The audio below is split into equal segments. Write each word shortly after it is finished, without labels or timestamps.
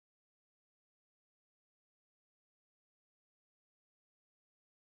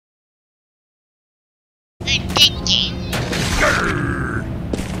Addicting.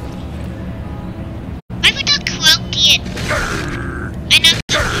 I would not croaky it. I know.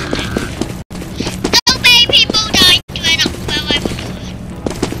 So many people died when I was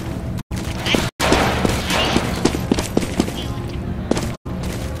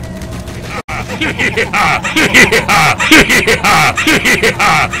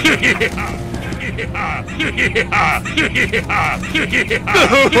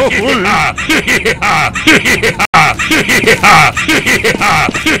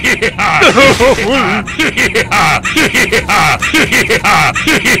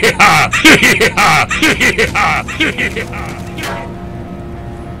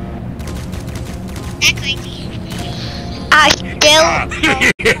I still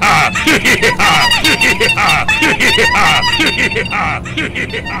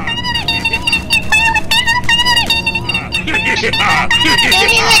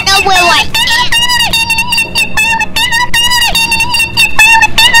don't even know where I am.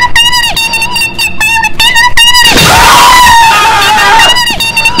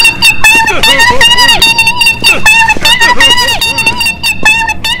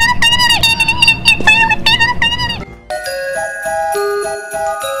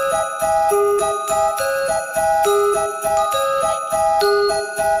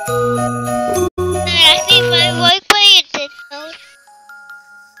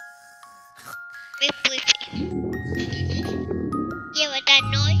 Yeah, but that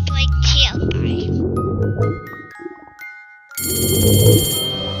noise like terrifying.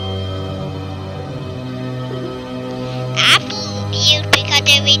 Apple used because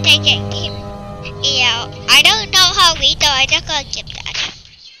they retaken him. Yeah, I don't know how we do. I just gotta get that.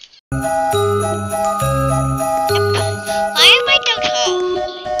 Why am I so tall?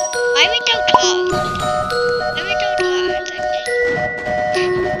 Why are we so tall? Why are we so tall?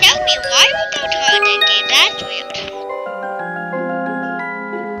 Tell me, why are we so tall? That's weird.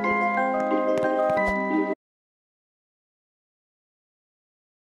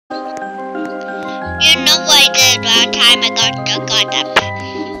 You know what I did last time I got stuck on that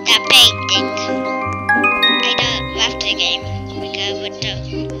painting. I left the game because with the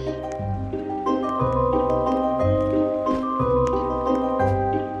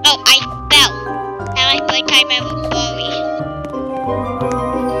oh, I fell. Now I put time I was worried.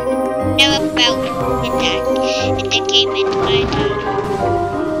 Never fell in the game in my time.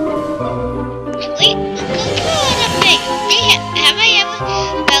 Wait, go to another thing. Have I ever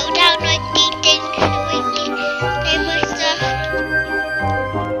fell down like these things?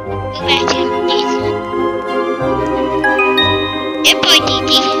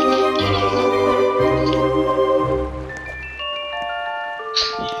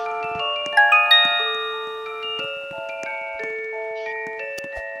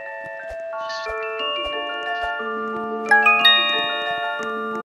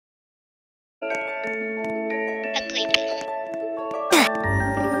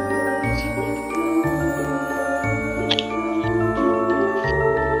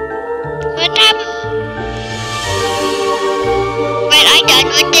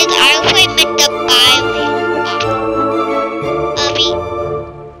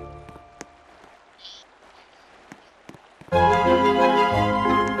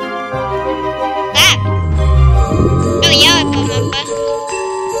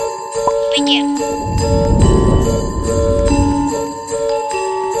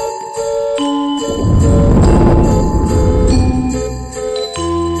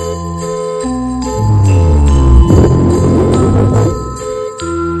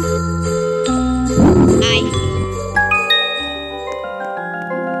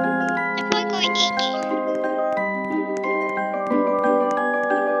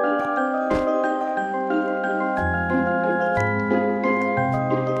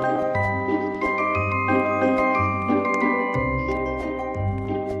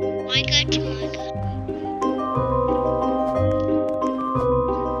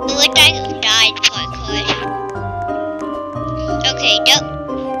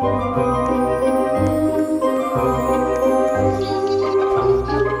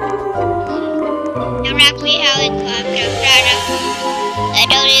 I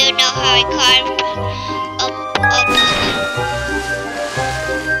don't even know how I climbed up.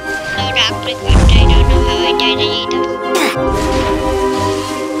 No, not climbed. I don't know how I did it either.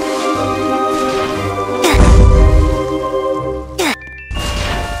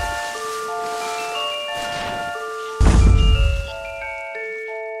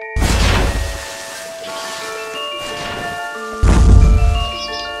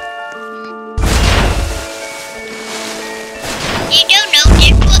 You don't know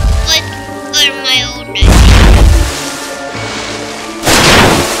this was on my own.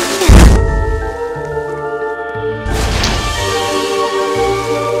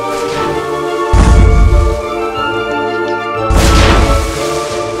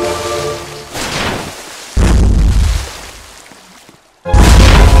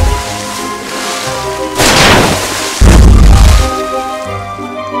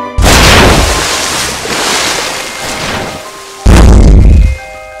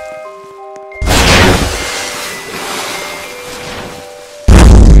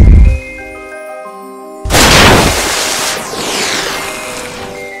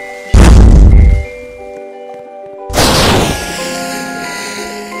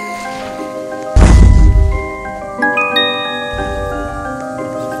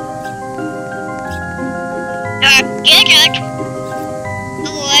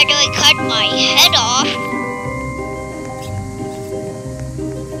 where do I cut my head off?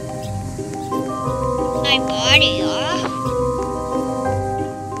 My body off?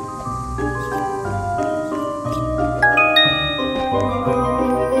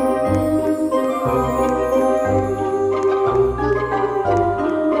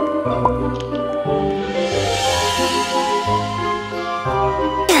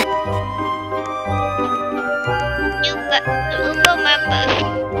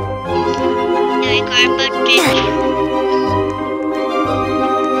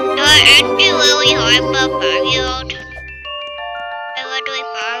 Aren't you really hard for a 5-year-old? I literally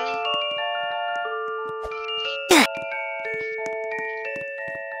found.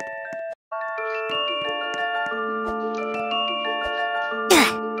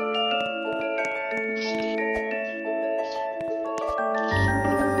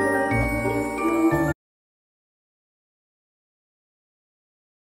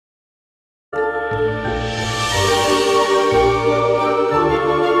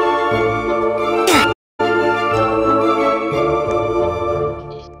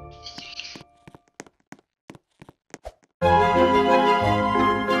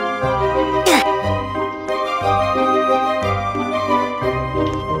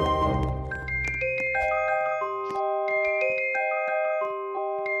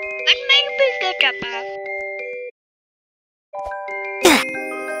 What made me get up?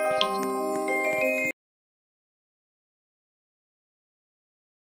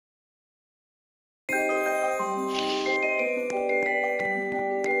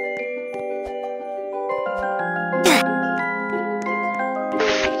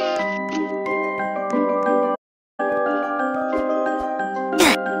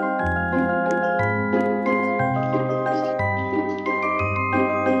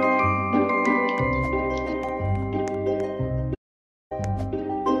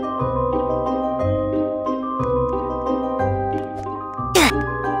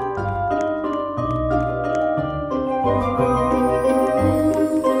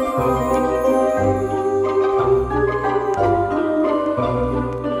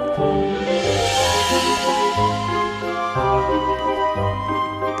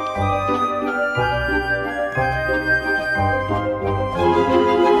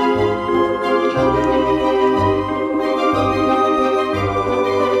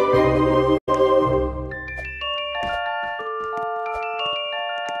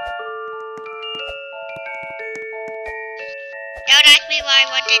 Don't ask me why I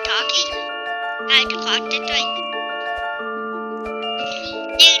wasn't talking. I had to concentrate.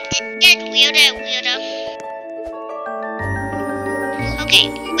 Dude, it gets weirder and weirder. Okay,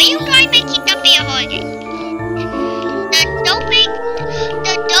 will you try making the beer horn? Don't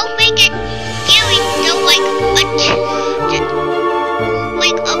make it scary. Don't like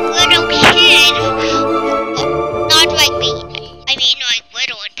a little kid. Oh, not like me. I mean like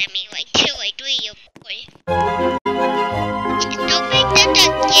little than me, like 2 or 3 years old. Don't make them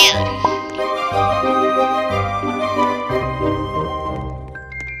that scared.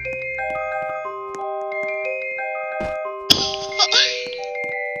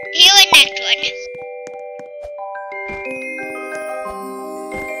 Here the next one.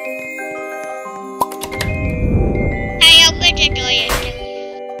 I opened the door yesterday.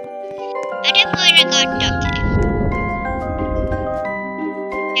 I didn't want to go stuck.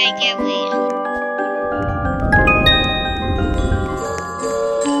 I get weird.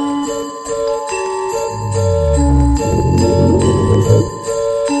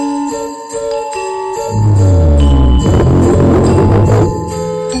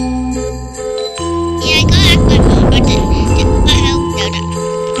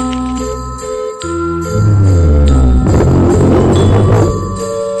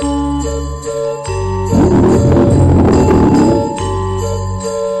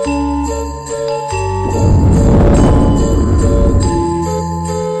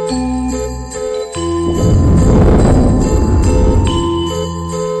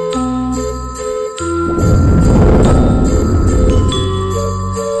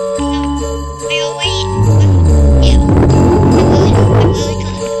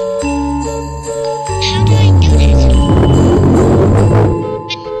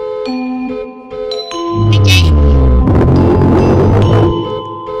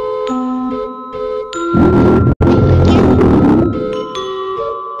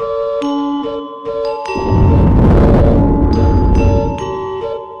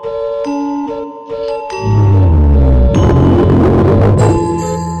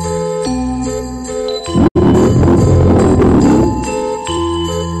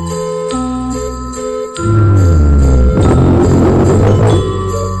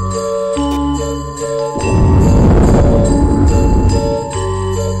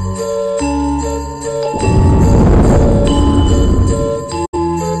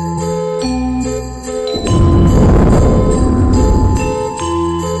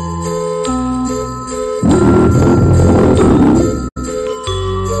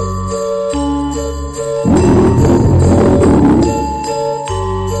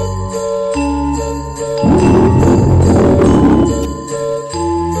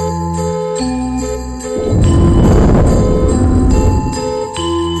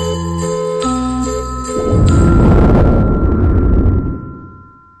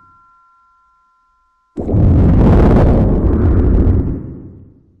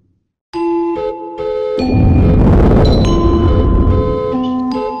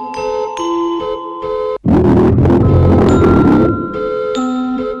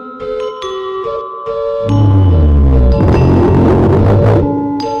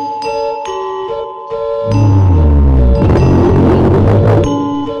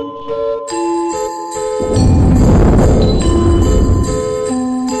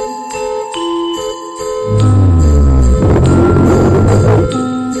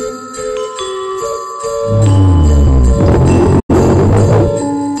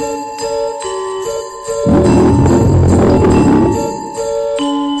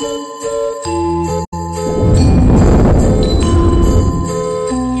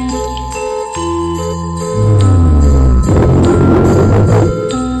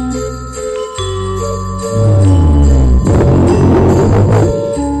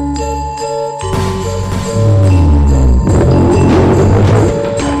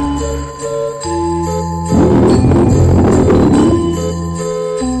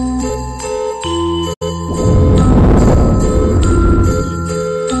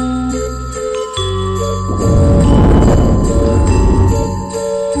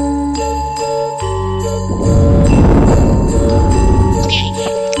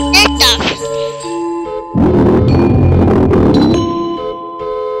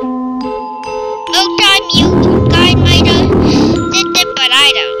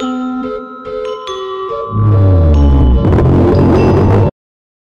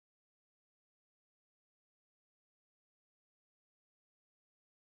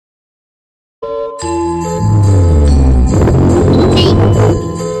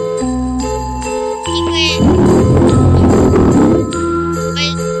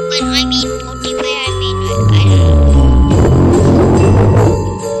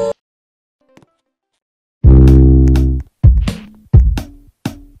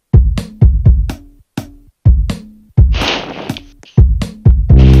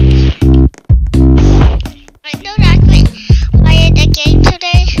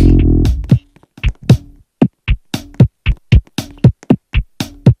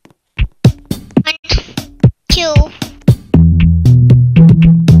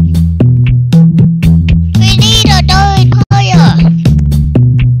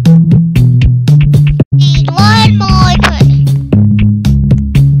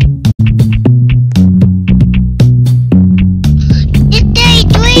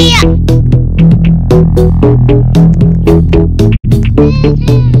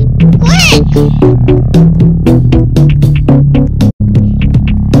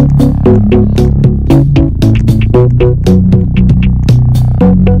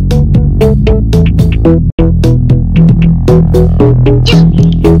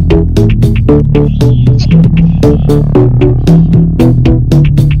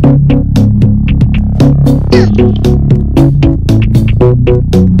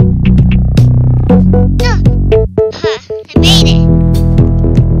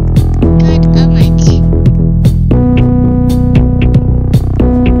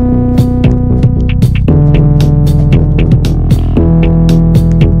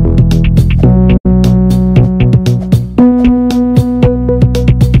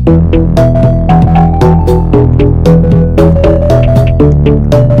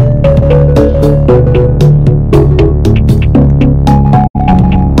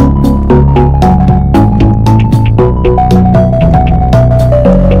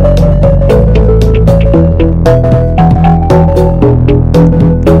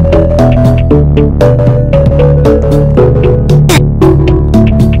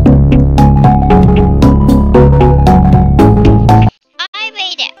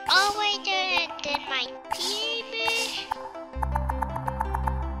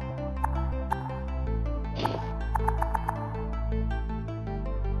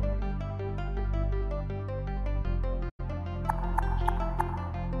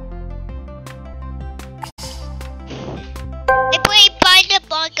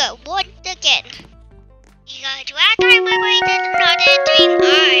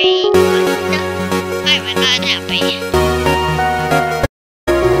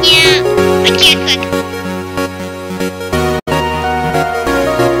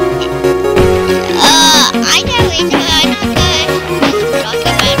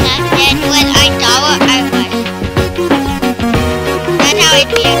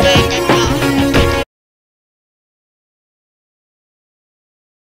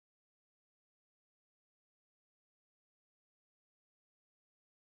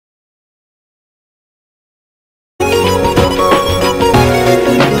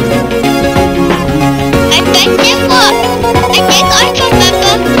 think I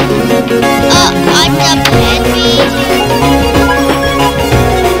remember on the penny.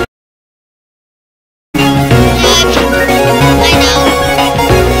 Yeah, I know.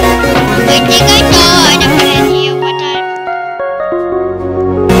 I think I saw on a penny one time.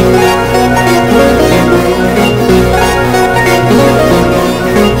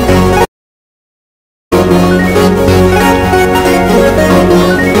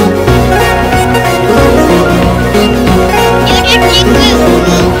 You didn't think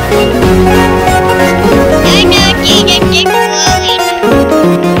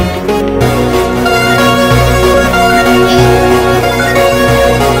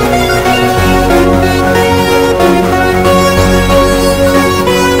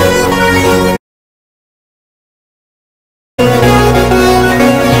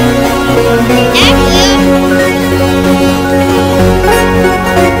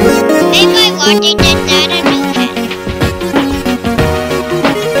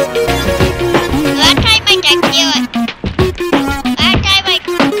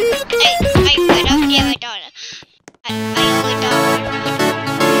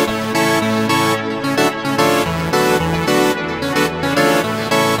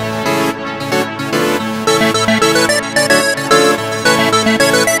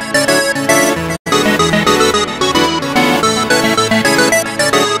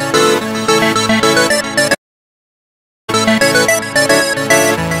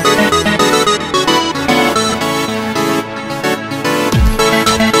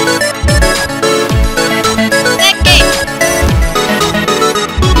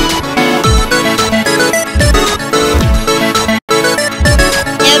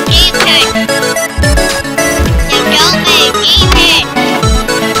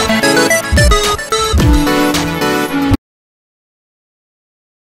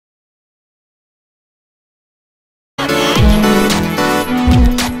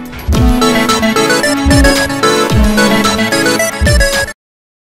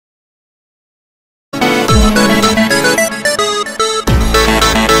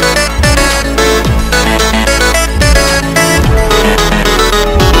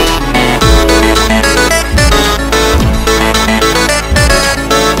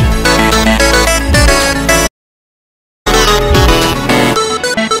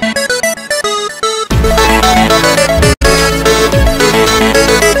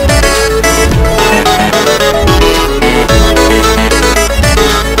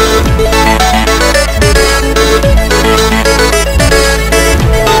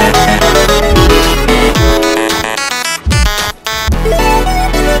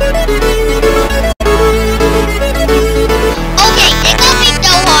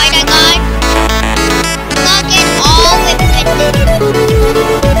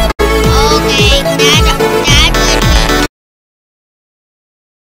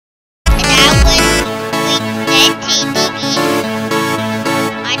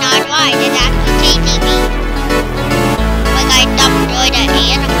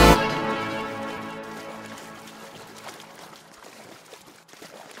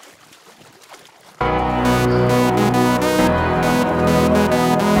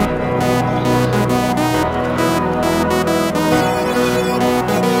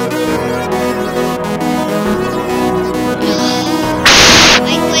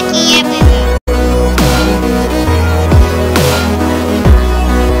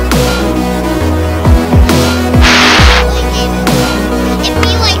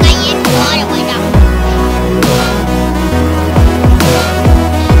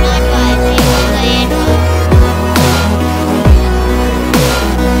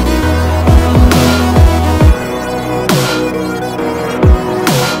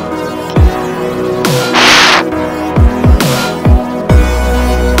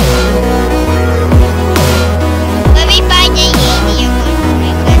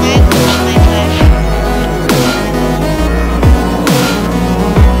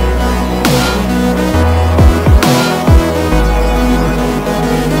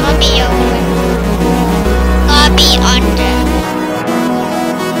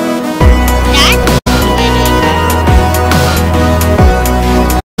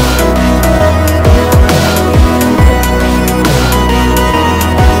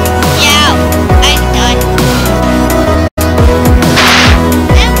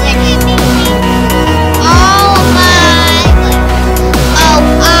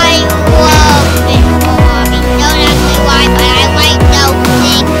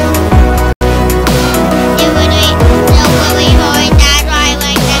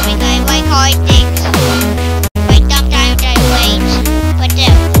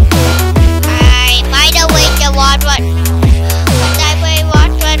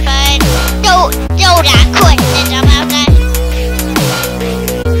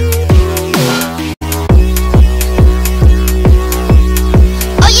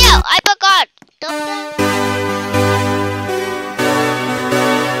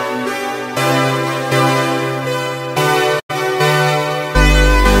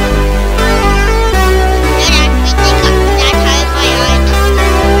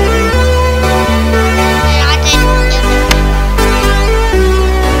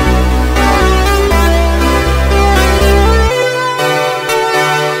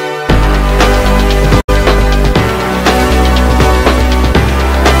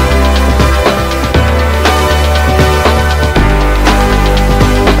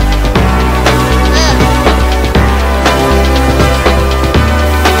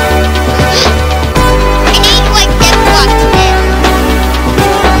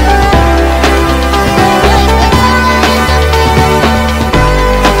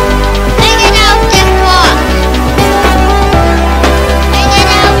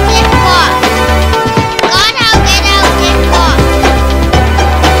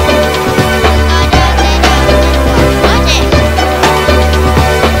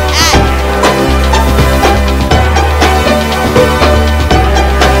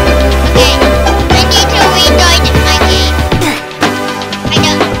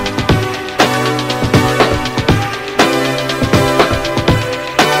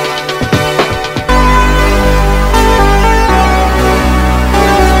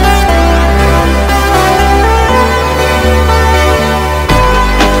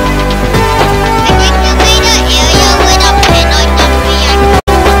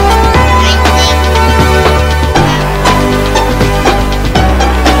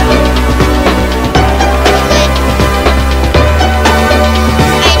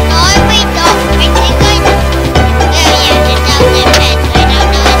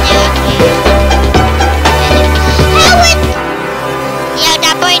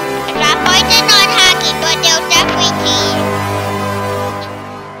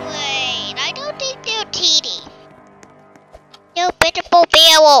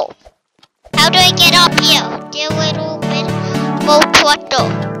I get up here? There will open boat throttle.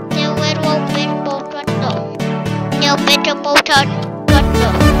 There will open boat throttle. There will open boat throttle.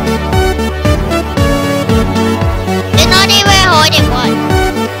 It's not even hard at one.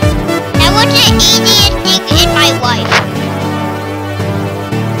 That was the easiest thing in my life.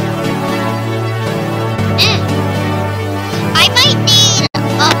 I might need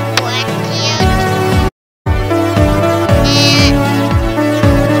a blanket. And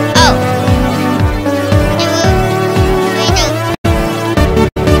oh,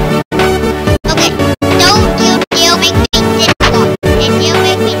 okay. Don't you make me this walk? If you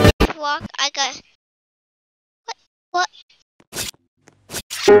make me this walk, I got what?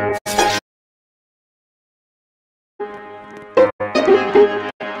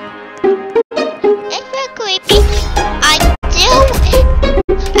 That's very creepy. I do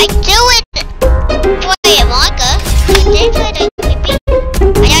it for a longer. That's very creepy.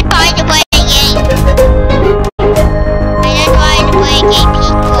 I just trying to play a game. I just trying to play a game,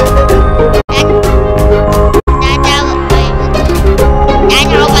 people. That's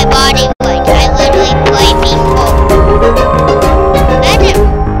how my body works. I literally play people. That's it.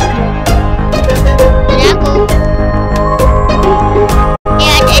 Is that cool?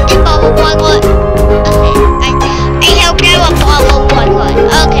 Yeah, it's a bubble plug. Okay, I hope now a bubble plug.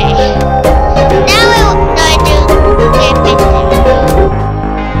 Okay. Now we're going to get busy.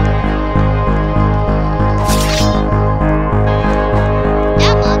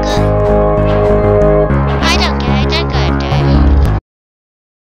 Yeah, Maka. I don't care. I don't care.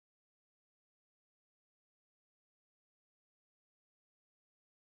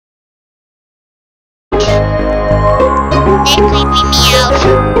 They're creeping me out.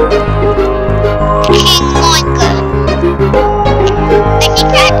 King Micah.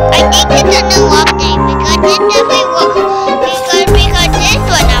 I think it's a new update because this definitely works. Because this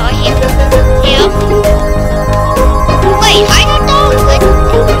one over here. Yeah. Wait, I don't know what.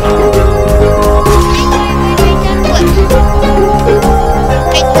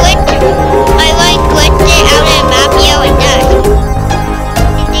 I glitched it out of the map here and that.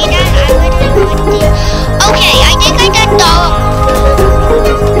 You see that? I literally glitched it. Okay, I think I just saw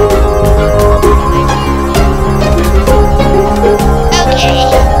okay.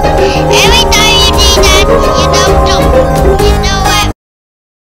 Every time you see that, you know what?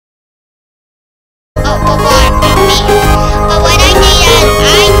 Oh, before about me. But when I see that,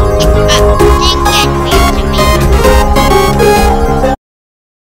 I think that's weird to me.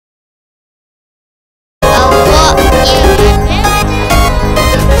 Oh, what?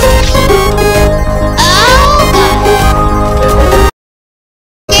 Oh, God.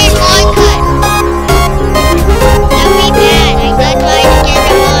 There's one cut. That'd be bad. I got trying to get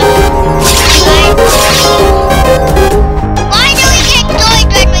them on. Why do we get toys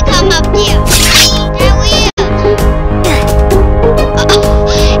when we come up here? They're weird.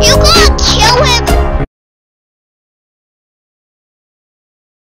 You gotta kill him.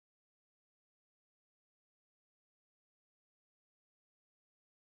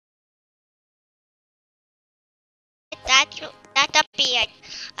 That's a beard.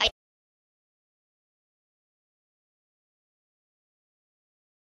 I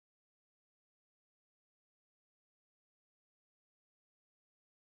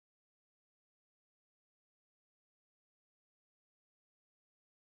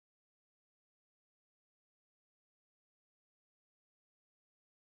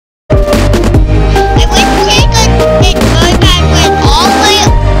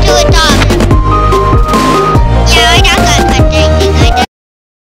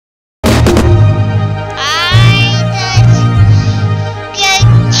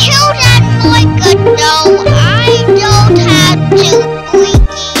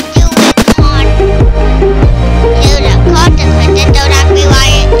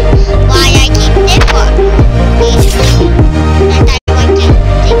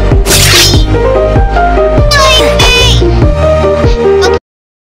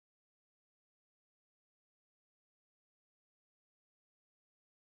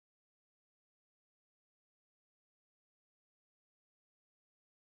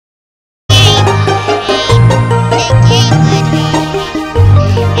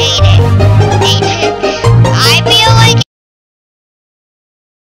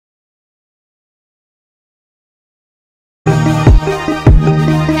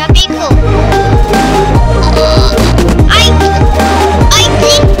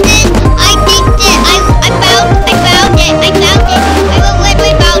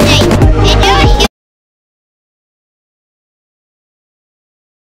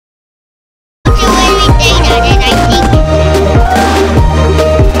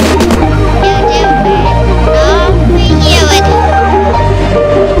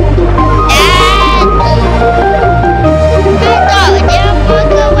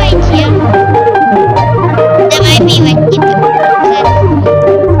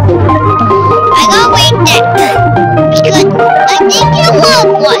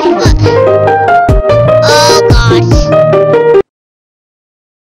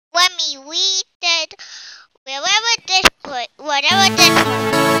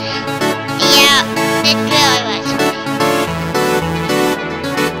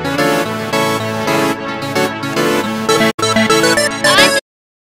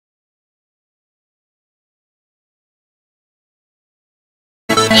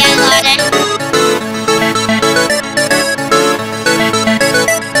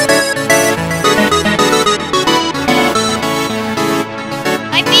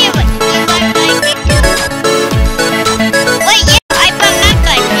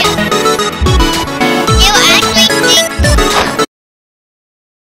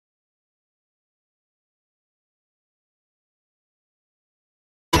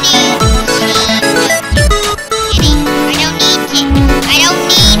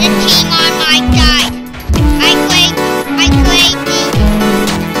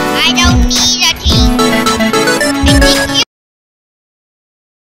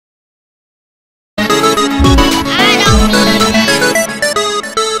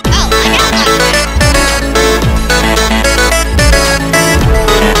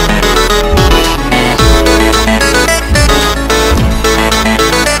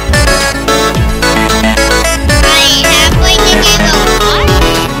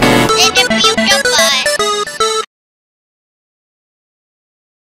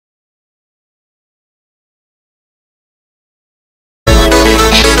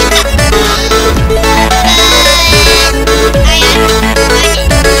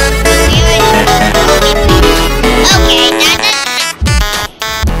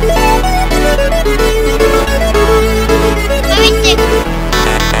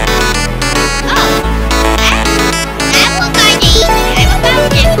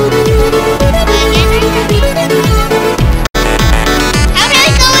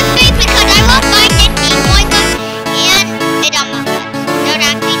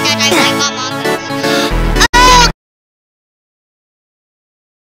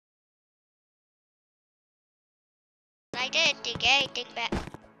didn't think anything back.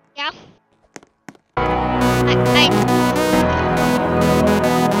 Yeah. I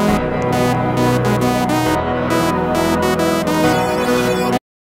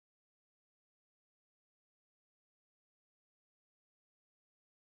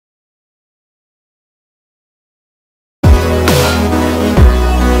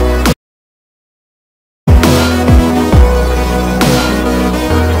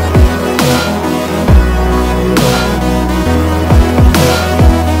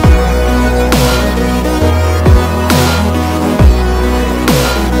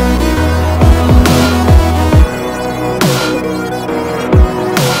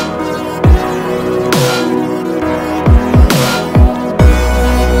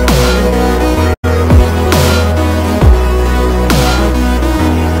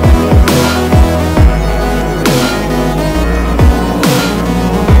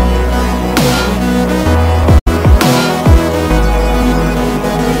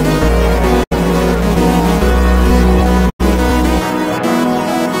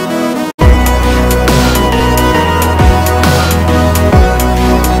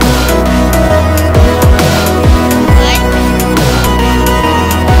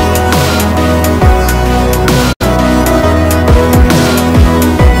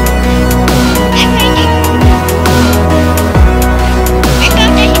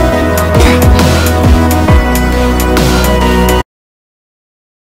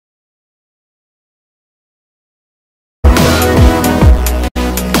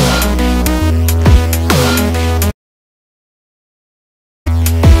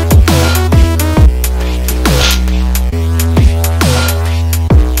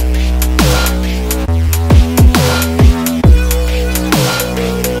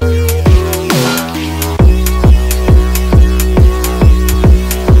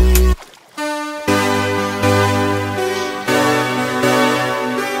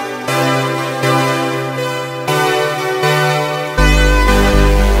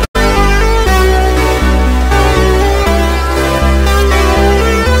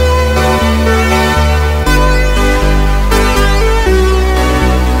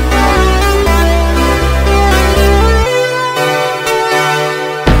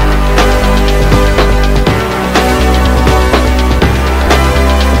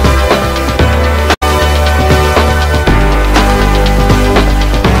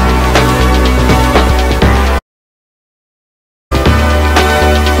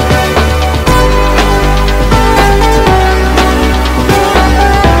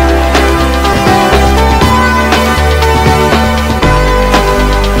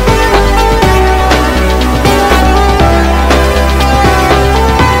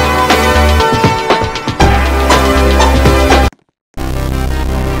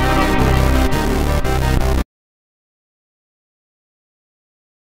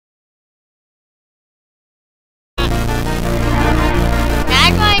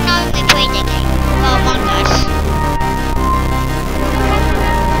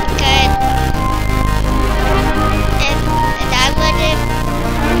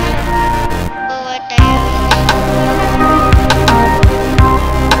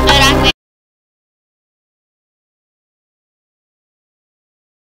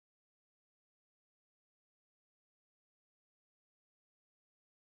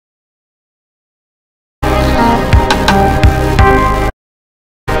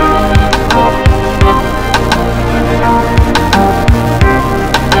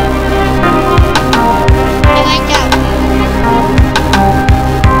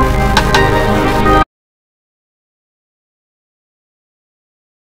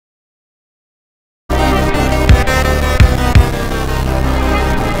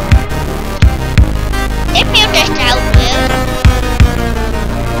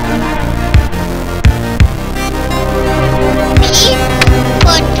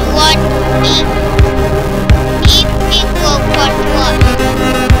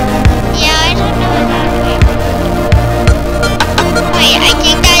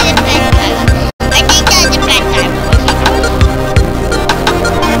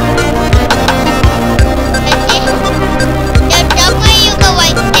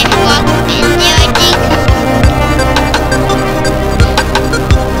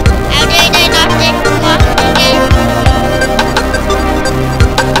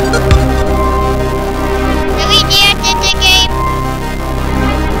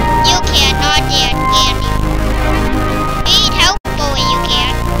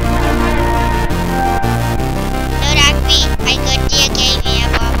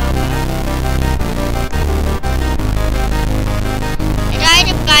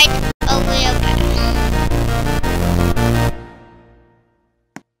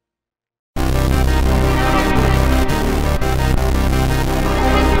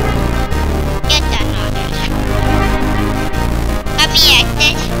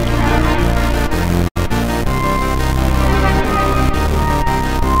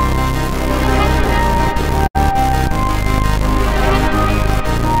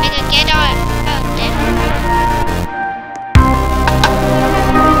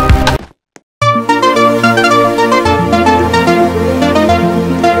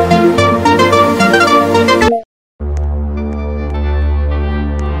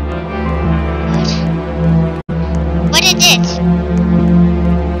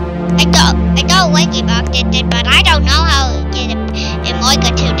did it, but I don't know how to get a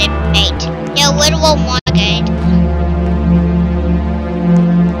Moiga to the bait. Yeah, literal Moiga.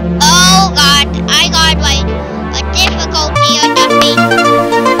 Oh god, I got like a difficulty on the beat.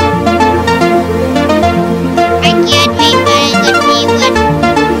 I can't wait for a good one.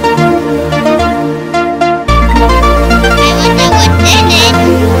 I wonder what this is.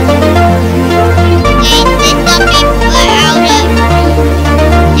 Okay, did the people out of...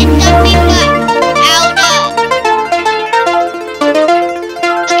 Did the people out of...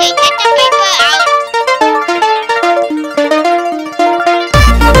 Okay, did the people out...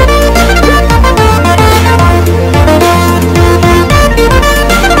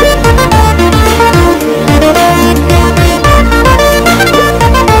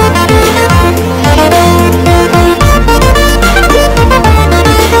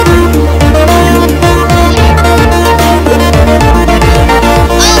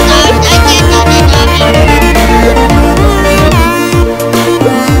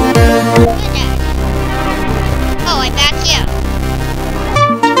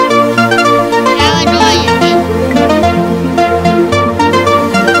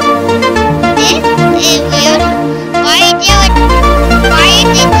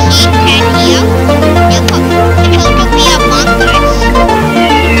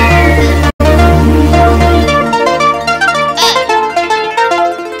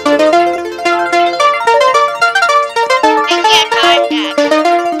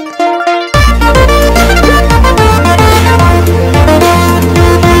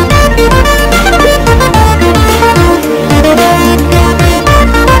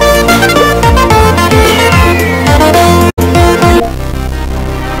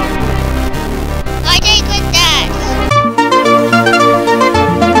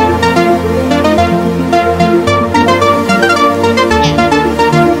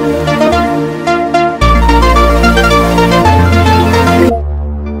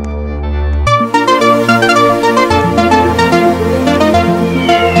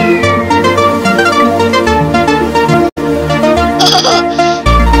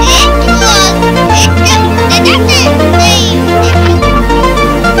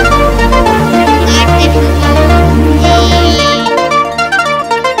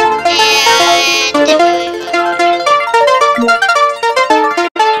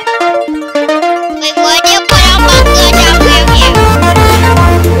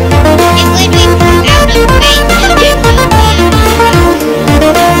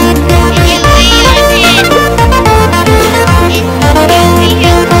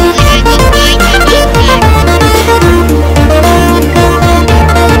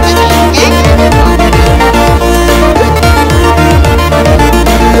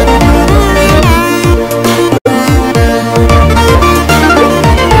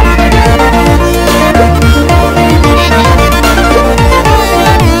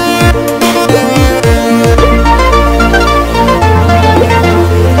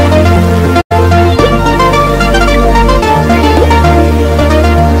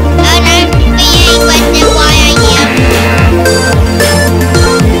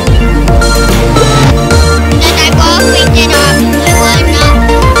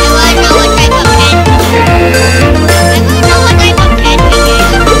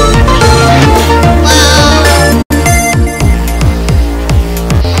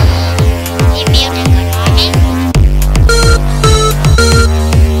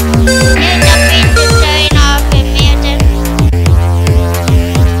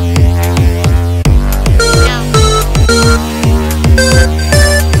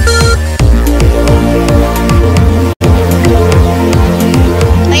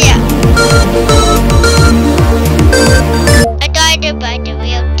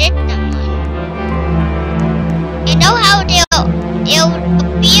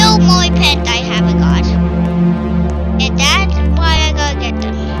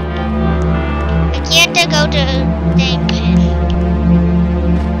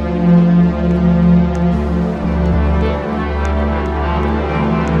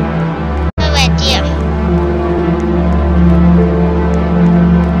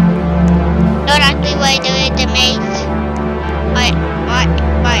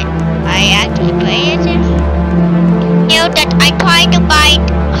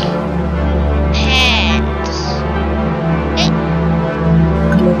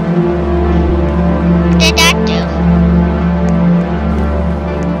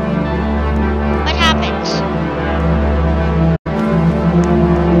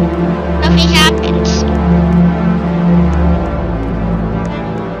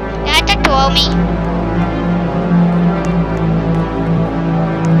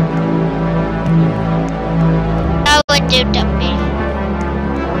 do something.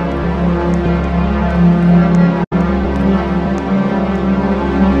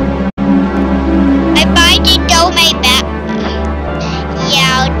 I buy the domain back.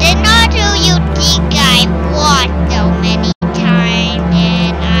 Yeah, did not who you think I want so many times,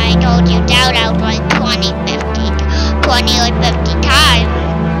 and I told you that out like 20 or 50 times.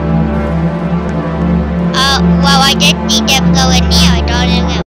 Well, I did see them go in here. I thought it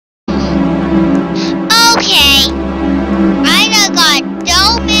was okay. I done got so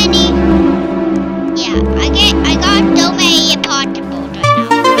many. Yeah, I got so many impossibles right now.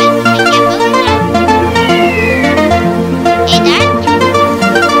 I can't believe that. Is that?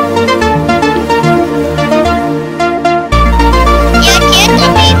 You're just a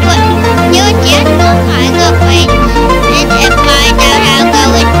people. You're just a kind of way. And find out how to go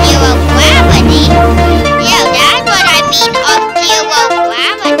with zero gravity. Yeah, that's what I mean of zero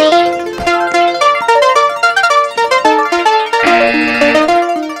gravity.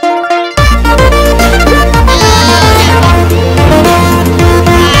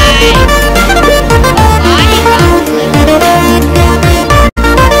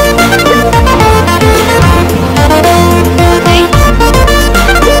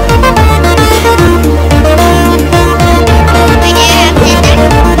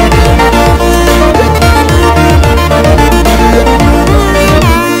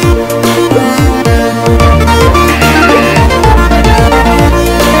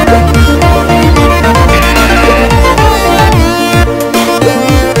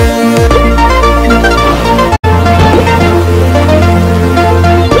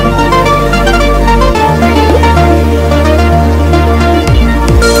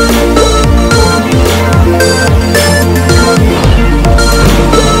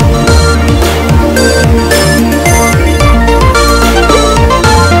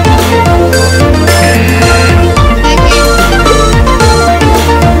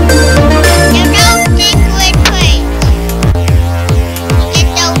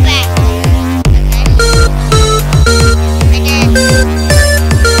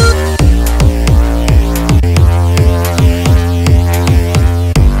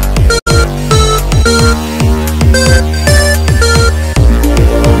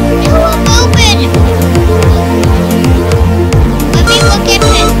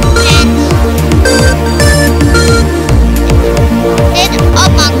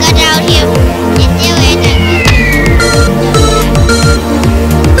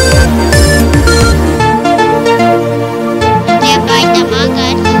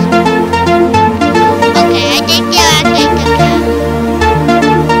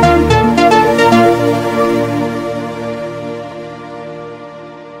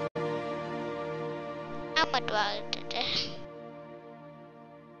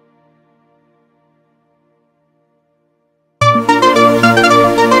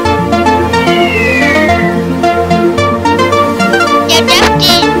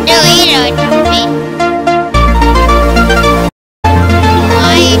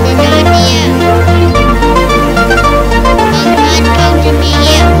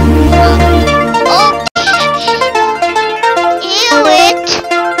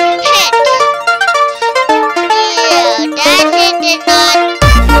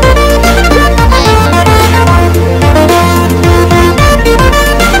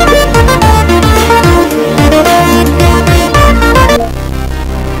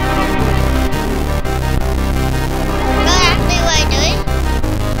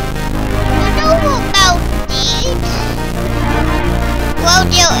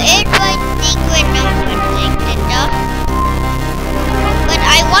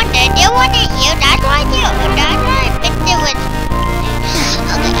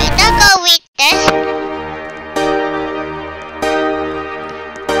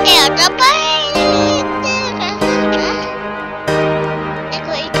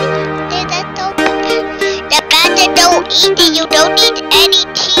 You don't need any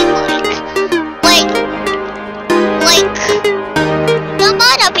teamwork. Like some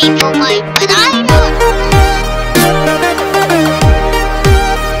other people might, but I don't.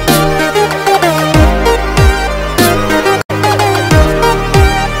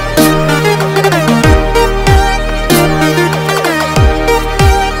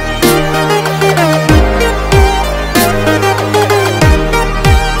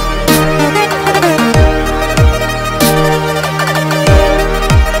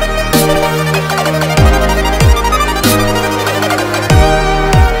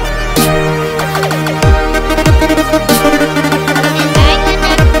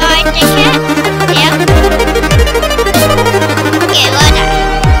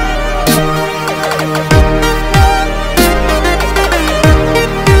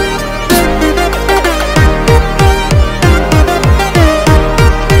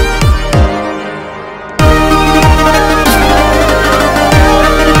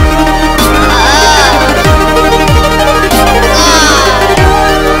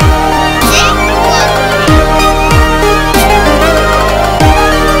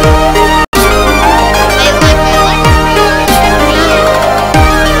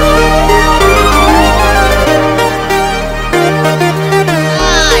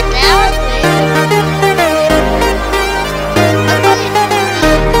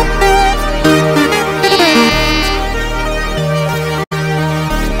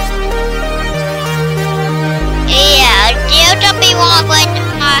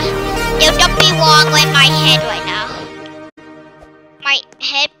 There's something wrong with my head right now. My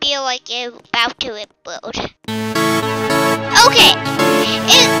head feels like it's about to explode. Okay.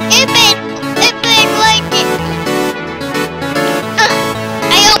 It's been right there.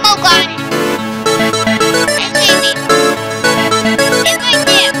 I almost got it. Let's see me. It's right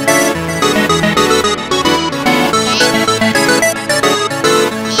there.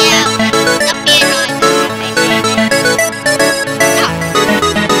 Yeah, something annoying happened. Oh.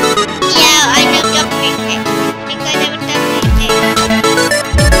 Yeah, I know something there. Because there was something there.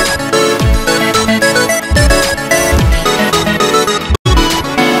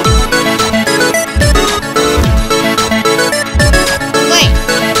 Wait.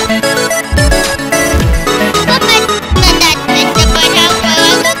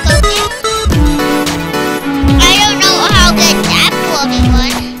 I don't know how good that plumbing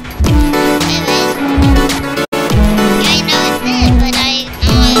was. I know it's this, but I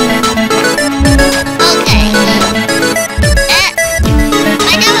know it. Okay.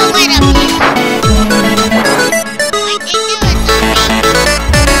 I never went up here. I think there was something.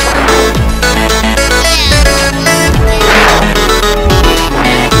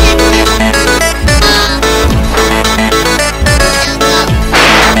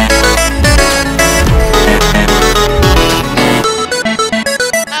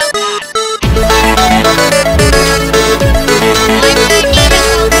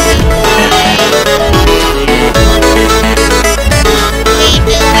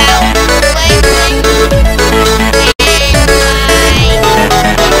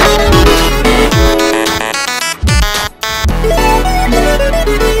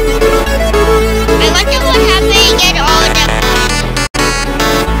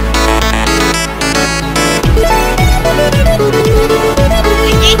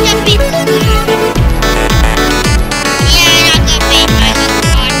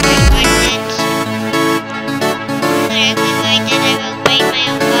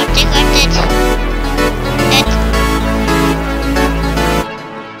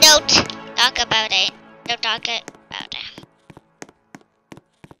 Don't talk about it. That's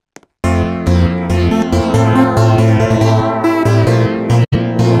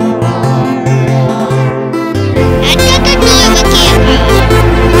not the noise of camera.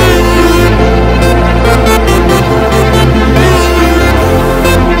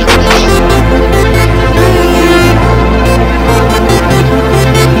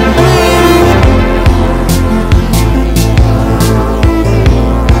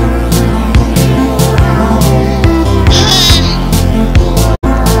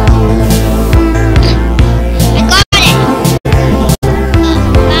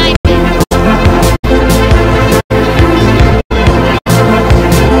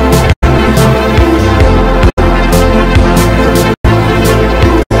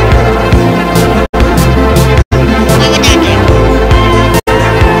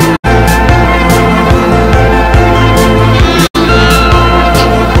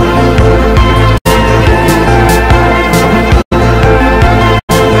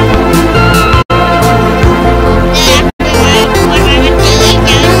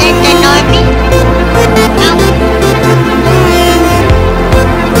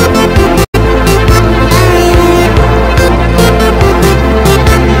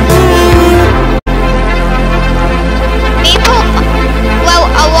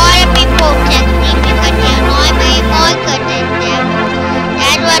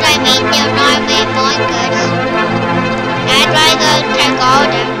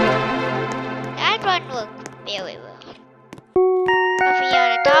 Very well. Over here on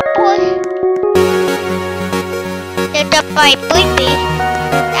the top one. The top by Blippi.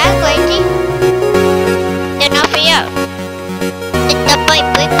 That's crazy. Then over here. The top by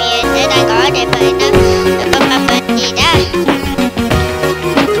Blippi, and then I got it, but the Papa did that.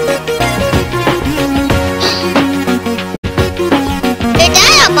 Did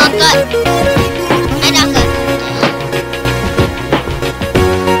that among us?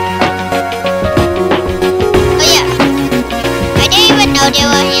 They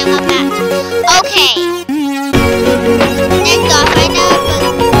were him back. Okay. Next off, I know.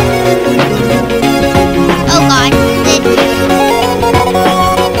 Oh God, did you?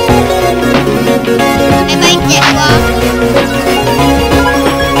 I might this one.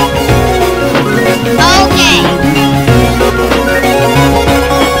 Okay.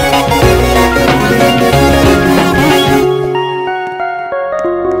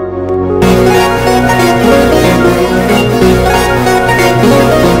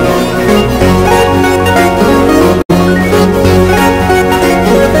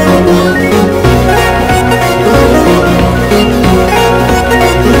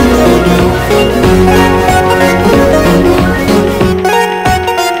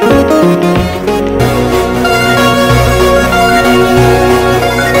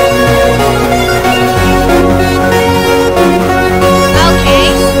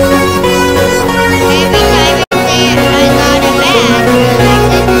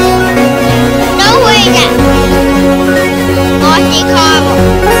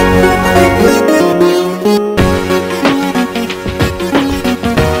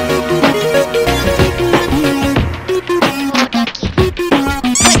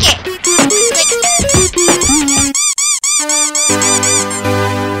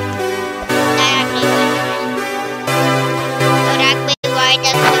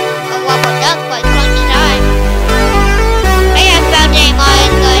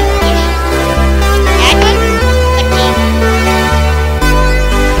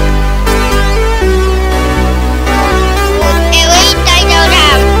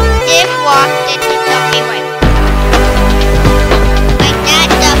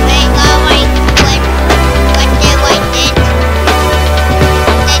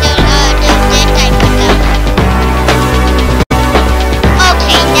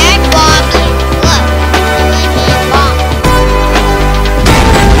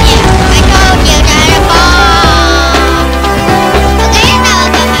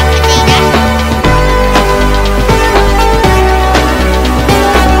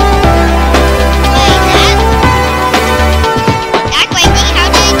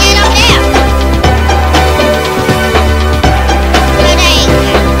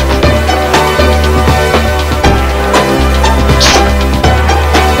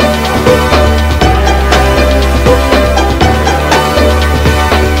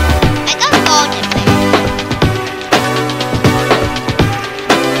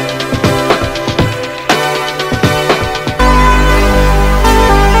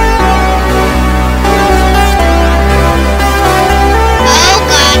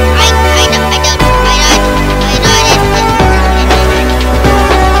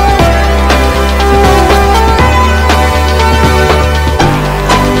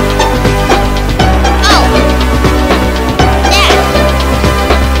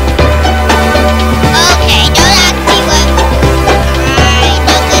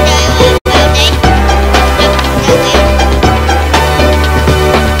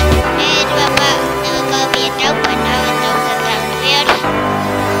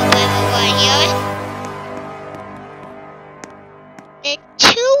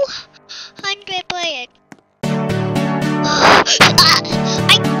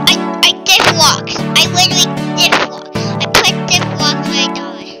 I did walks. I literally did walks. I put did walks right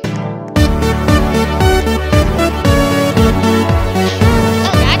on it.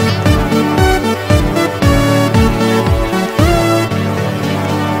 Oh, that's it.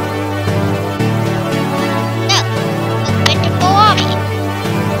 No, open the lobby.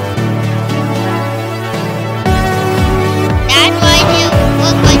 That's why you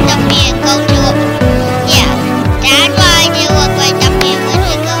look like the man go to a... Yeah, that's why you look like the man when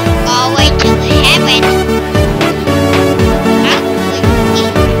we go all the way to heaven. Huh?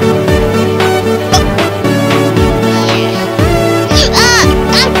 Yeah.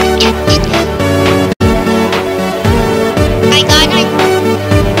 I got it.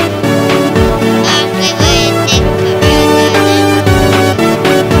 We were think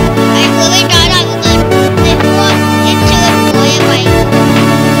I really thought I was going to walk into a boy away.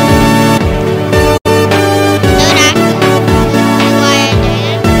 No, that's why I did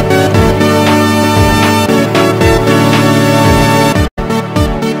it.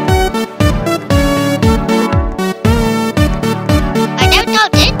 I don't know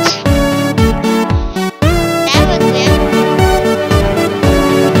it. That was weird.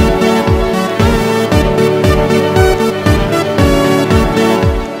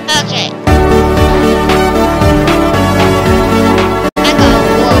 Okay. I got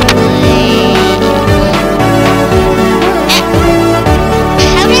one play.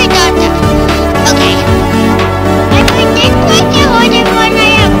 How did I got that? Okay. I did quite the order when I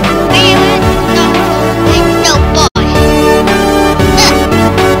am no boy.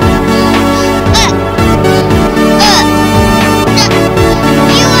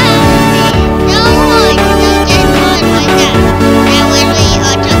 You have no one. Don't get on like that. That would be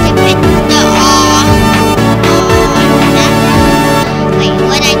something with the wait,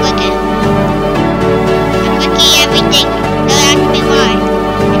 what I look at? I'm looking everything. Don't ask me why.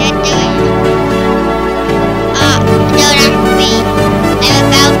 I didn't do it. Don't ask me. I'm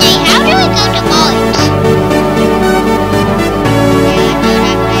about to. How do I go to Mullins? Yeah, don't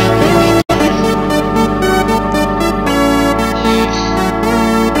ask me. Yeah.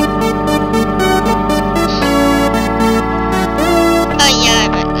 Oh yeah,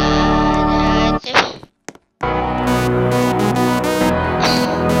 but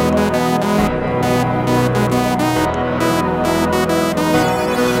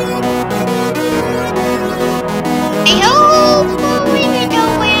I hope we know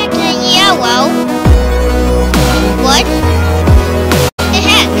where to yellow. What the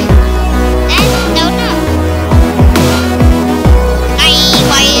heck? That's no. I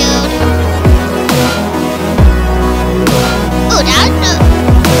wild. Oh, that's no.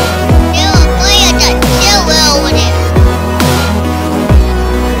 They'll play at that yellow with it.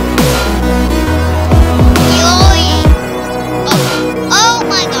 Oh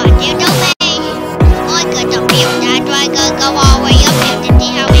my god, you know me. I could not be on that, so I could go all the way up here to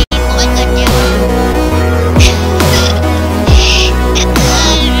see how many more I could do.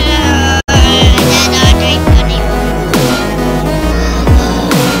 Then I'll drink money.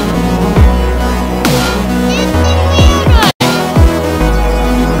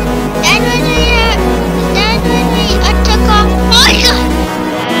 That was me. I took off. Oh my god.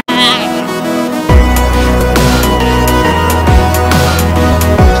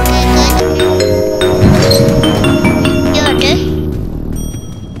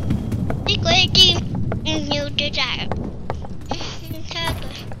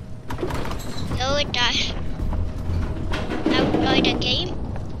 No, it does. Outside the game.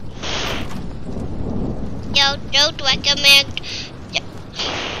 Yo, don't recommend.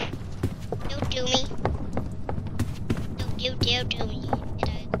 Don't do me. Don't you dare do me.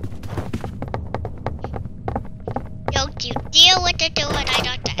 Don't you deal with the door when I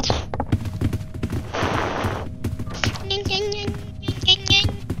got that.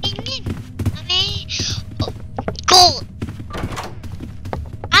 Gold.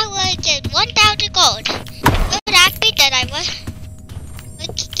 I was at 1,000 gold. Don't ask me that I was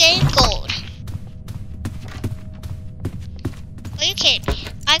getting gold. Are you kidding me?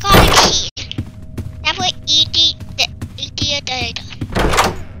 I got a key. That was easy that I done.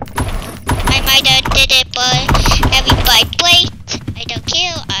 I might have did it, but everybody plays. I don't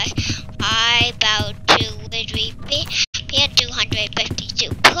care. I about to literally be at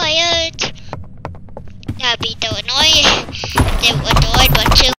 252 players. That'd be so annoying. They were annoyed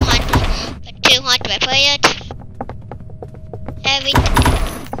with 200 players.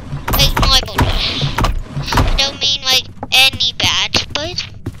 Like normal. I don't mean like any bad, but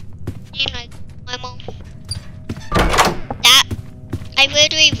I mean like normal. That I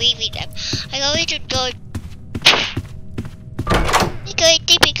literally reread them. I always enjoy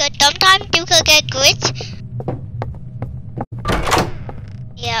because sometimes you could get glitch.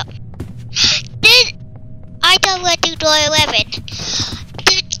 Yep. Then I don't want to do 11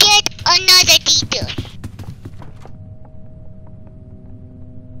 to get another detail.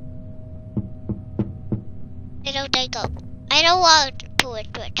 I don't think I don't want to do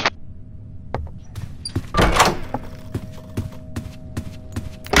it good.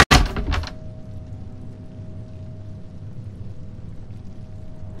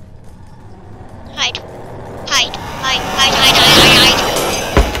 Hide. Hide. Hide. Hide. Hide. Hide. Hide.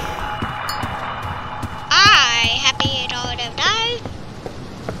 I happy it all of die.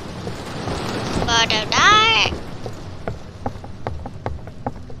 But of die.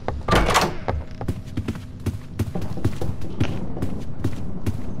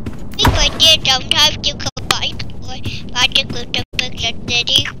 Sometimes you can find or particle to fix the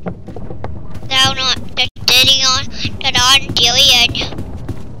city. Down on the city on the non-Julian.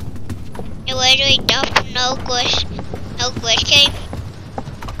 The literally dump no glitch game.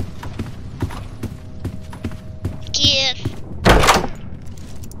 Yeah.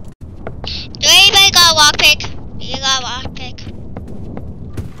 Do anybody got a lockpick? You got a lockpick.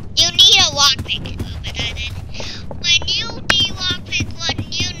 You need a lockpick. But then when you do lockpick one,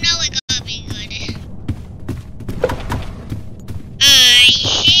 you know it gotta be good. I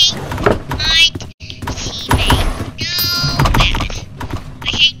hate my teammate so bad. I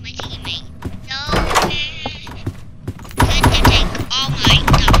hate my teammate so bad. Good to take all my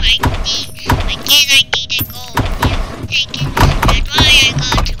stuff I need. Again, I need a goal. You take it. That's why I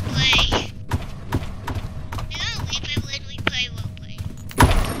got to play. I don't even when we play roleplay.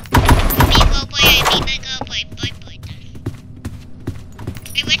 I mean roleplay, I gotta play.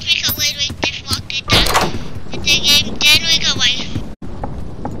 I wish we could literally just walk it down the game, then we go like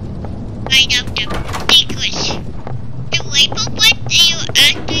find out the secrets. The label what you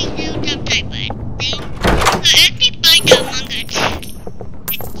actually do sometime, but they actually find Among Us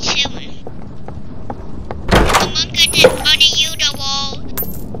and chilling. Among Us is on the wall.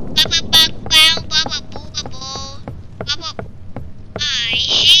 I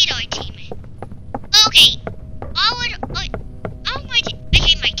hate our teammate. Okay, I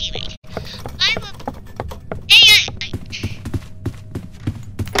hate my teammate. I will.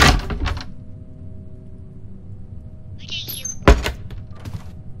 What are you?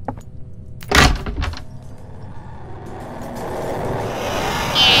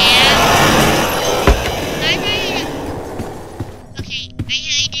 Yeah. I'm ready to. Okay, I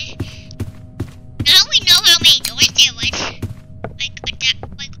heard it. Now we know how many doors there was.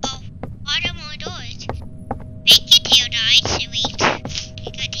 Auto more doors. Make it here, guys, sweet.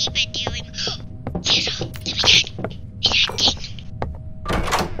 Because even doing.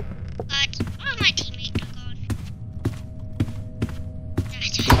 But all my teammates are gone.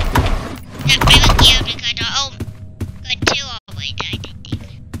 That's it. I was here because good two always died, I think.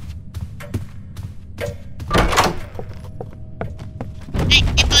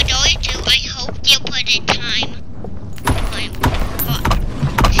 If I do too, I hope you put in time.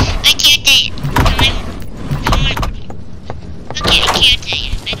 I can't say it. Okay, I can't say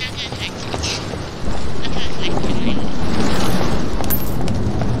it. I'm not gonna touch it. I'm gonna touch it.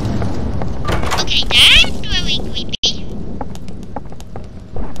 Okay, that's really creepy.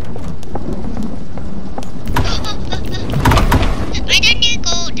 I don't need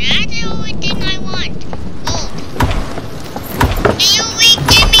gold. That's the only thing I want. Gold. Do you really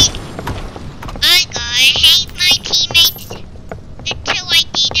give me? I hate my teammates until I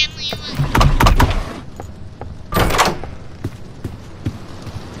need them really.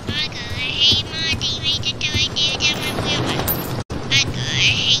 I hate my teammates until I need them really. I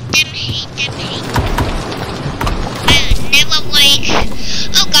hate them. I never like.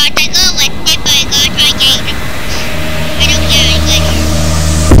 Oh God, I go with it, but I gotta try getting them. I don't care. I do them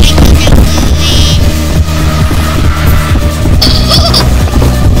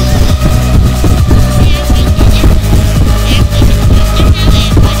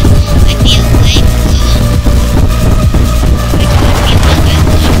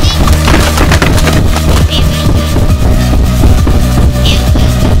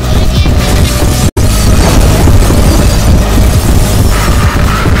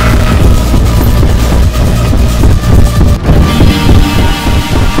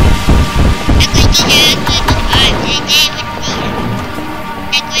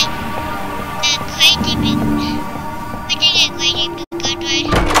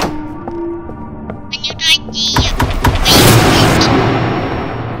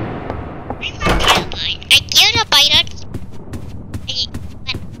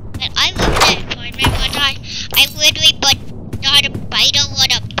I literally put not a bite on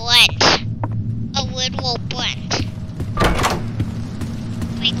what a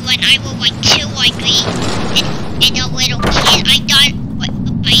when I was like 2 or 3 and a little kid, I thought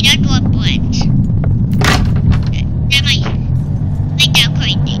spiders were bugs. That might sound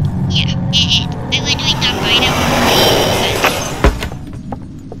crazy. Yeah, it is. I literally thought spiders were bugs.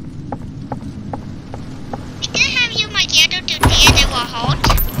 I did have you my candle to see if they were hot.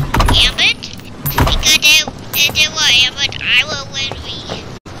 Ambit. Because if they were ambit, I will literally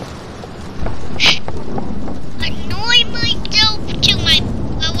annoy myself to my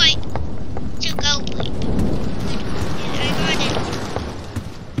to go sleep.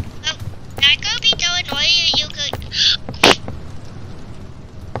 That could be so annoying you could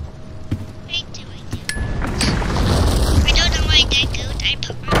I don't know why that goes. I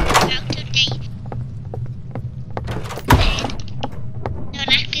put my out today.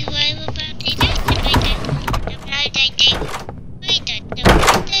 Don't ask me why I'm about to do this.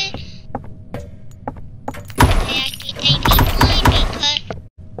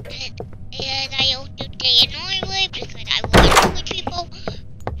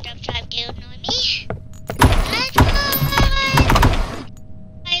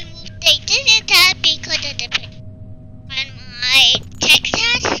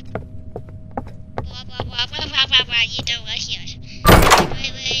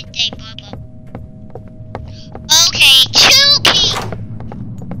 Okay, 2 people.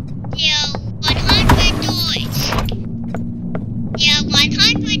 Yeah, 100 doors. Yeah,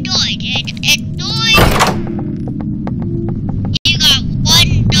 100 doors. And doors. You got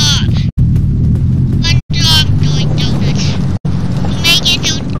 1 dog. 1 dog doing donuts. You make it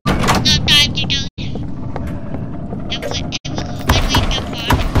do sometimes you don't. It was a good week of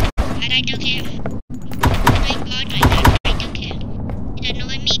fun. And I don't care. My God, I don't care. It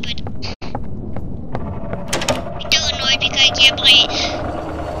annoyed me, but because I can't play it.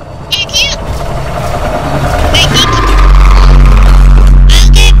 It's you! I think I'll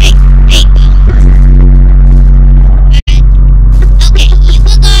get paper. Okay, you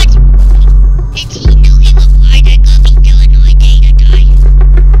forgot. And he knew he was blind. I could be still annoyed day to die.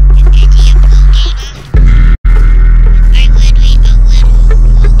 Is he a pro gamer? I literally a little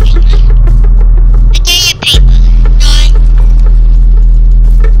pro gamer. I get your paper. Done.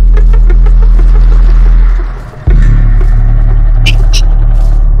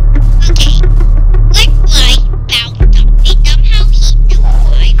 Okay.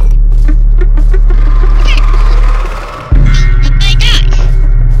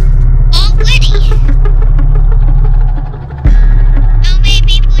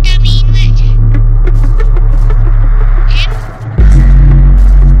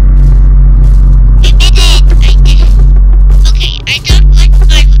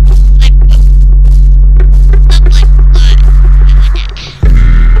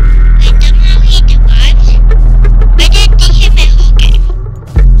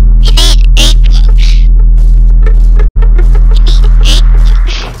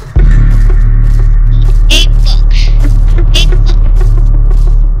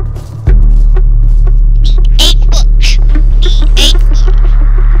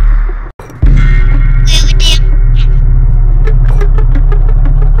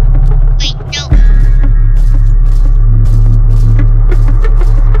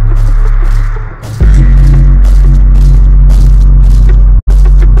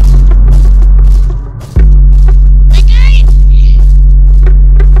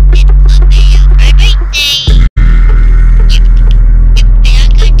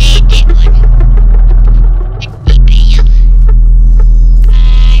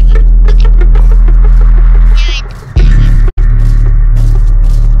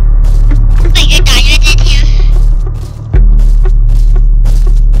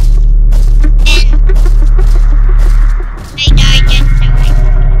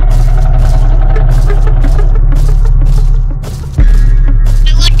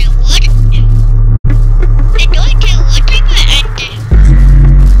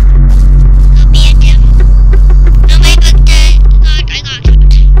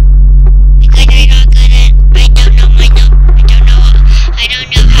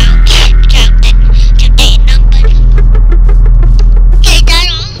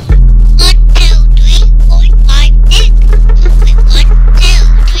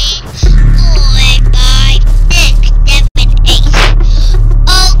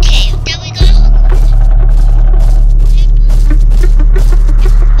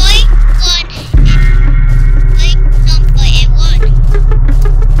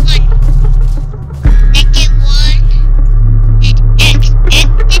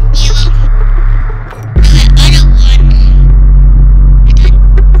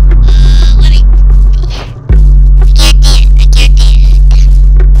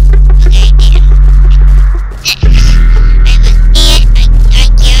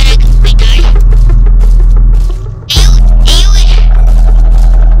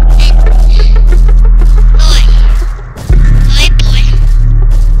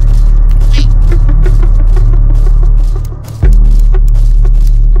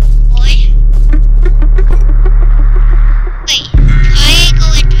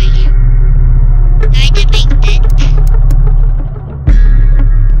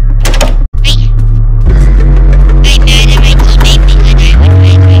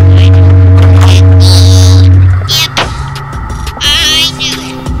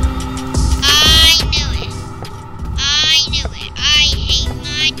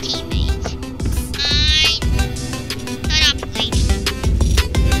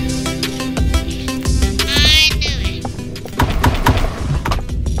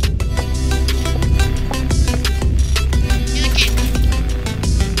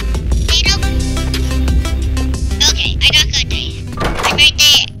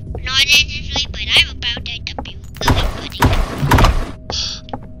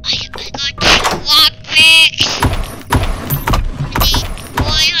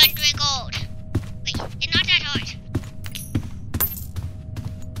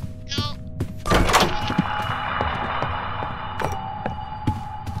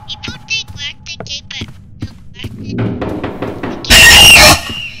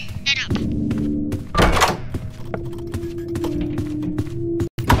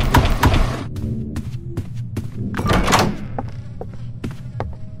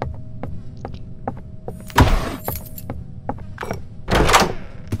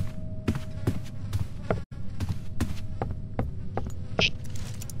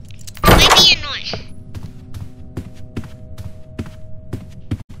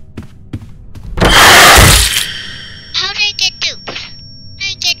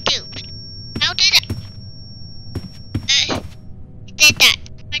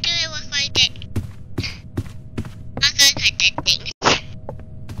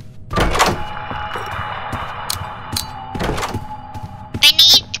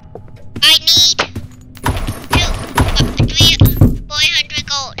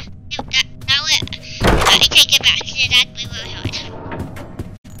 take it back. It's actually really hard.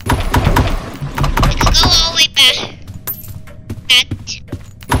 We can go all the way back.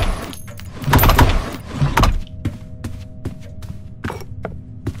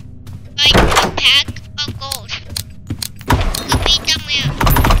 Like a pack of gold. Could be somewhere.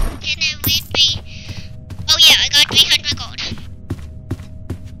 Can it at least be? Oh yeah, I got 300 gold.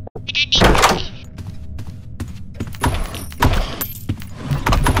 I don't need money.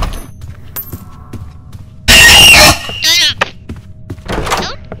 Shut up.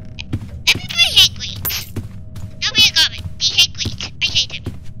 Don't. Everybody hate greens. Nobody got it. They hate greens. I hate him.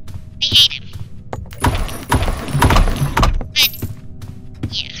 I hate him. But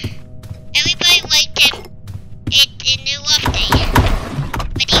yeah. Everybody liked him in the rough day.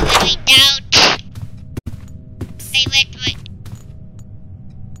 But he went down. I went right.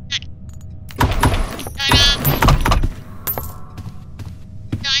 Shut up.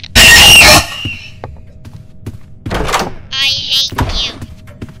 Shut up. I hate you.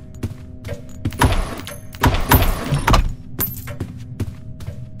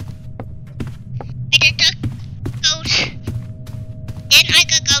 I just took gold. Then I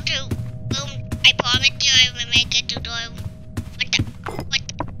could go to room. I promise you I will make it to the 1,000.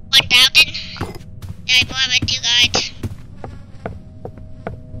 I promise you guys.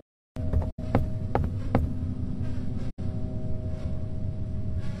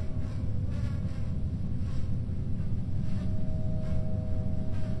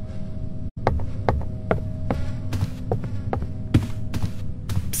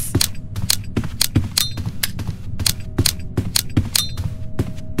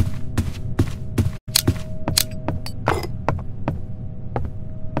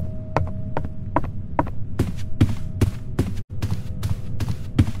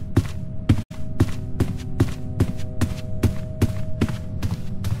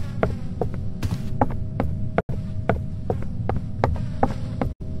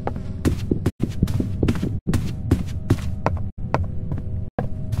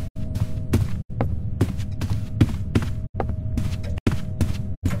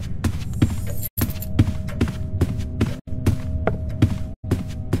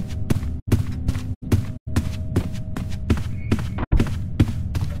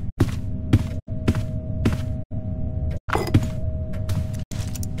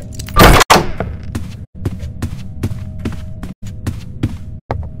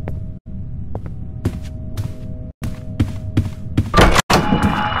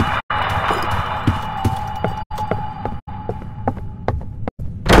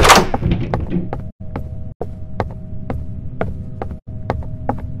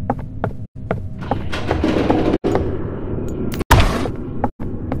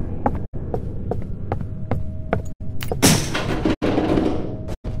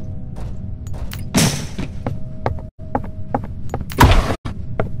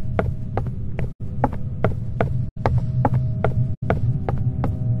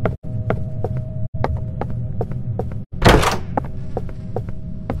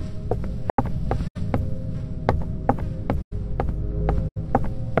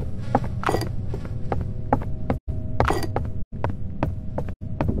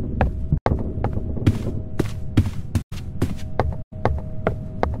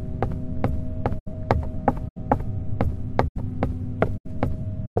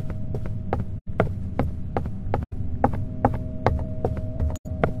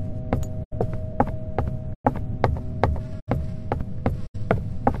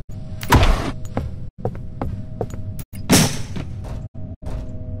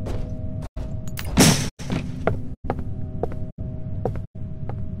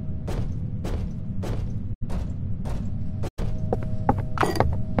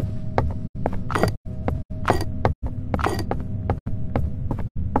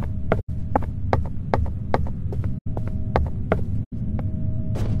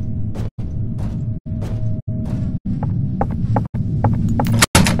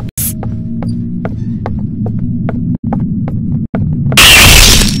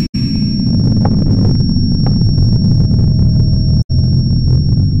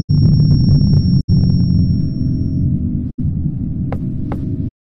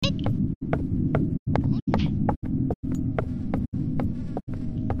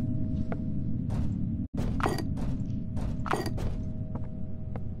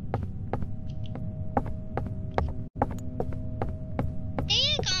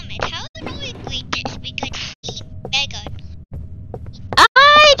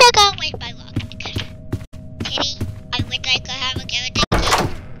 I wish I could have a